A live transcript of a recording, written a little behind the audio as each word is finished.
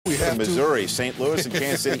from Missouri, St. Louis and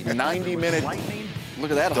Kansas City, 90-minute Look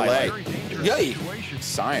at that delay. highlight. Yay!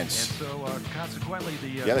 Science.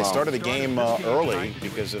 Yeah, they started the game early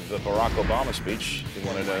because of the Barack Obama speech.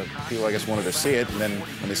 People, I guess, wanted to see it, and then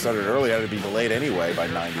when they started early, it had to be delayed anyway by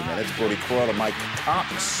 90 minutes. Brody Croyle to Mike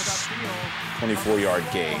Cox, 24-yard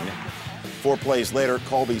gain. 4 plays later,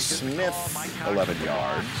 Colby Smith, 11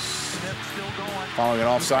 yards. Following an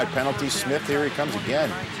offside penalty, Smith, here he comes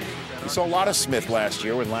again. We saw a lot of Smith last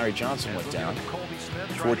year when Larry Johnson went down.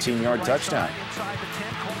 14-yard touchdown.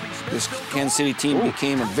 This Kansas City team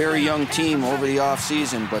became a very young team over the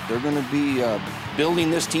offseason, but they're going to be building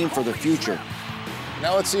this team for the future.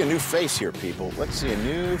 Now let's see a new face here, people. Let's see a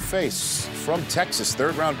new face. From Texas,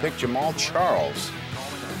 3rd-round pick Jamal Charles.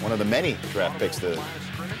 One of the many draft picks the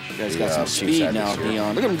guy's got some speed now,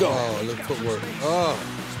 Dion. Look at him go. Oh, look at footwork. Oh.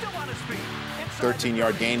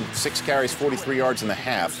 13-yard gain, 6 carries, 43 yards in the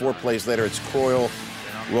half. 4 plays later, it's Croyle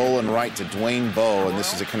rolling right to Dwayne Bowe, and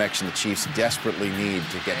this is a connection the Chiefs desperately need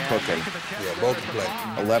to get cooking. Yeah, Bowe can play.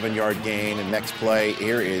 11-yard gain, and next play,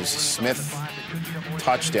 here is Smith,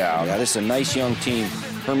 touchdown. Yeah, this is a nice young team.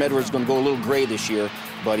 Herm Edwards is going to go a little gray this year,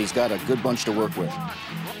 but he's got a good bunch to work with.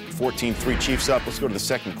 14-3 Chiefs up. Let's go to the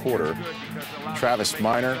second quarter. Travis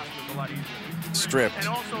Minor stripped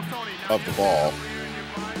of the ball.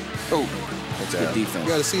 Oh, that's good defense.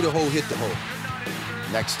 You got to see the hole hit the hole.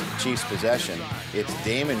 Next Chiefs possession, it's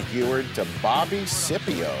Damon Heward to Bobby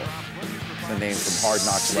Scipio. The name from Hard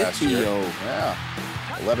Knocks last year. Yeah.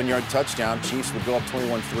 11-yard touchdown. Chiefs would go up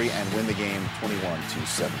 21-3 and win the game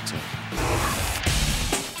 21-17.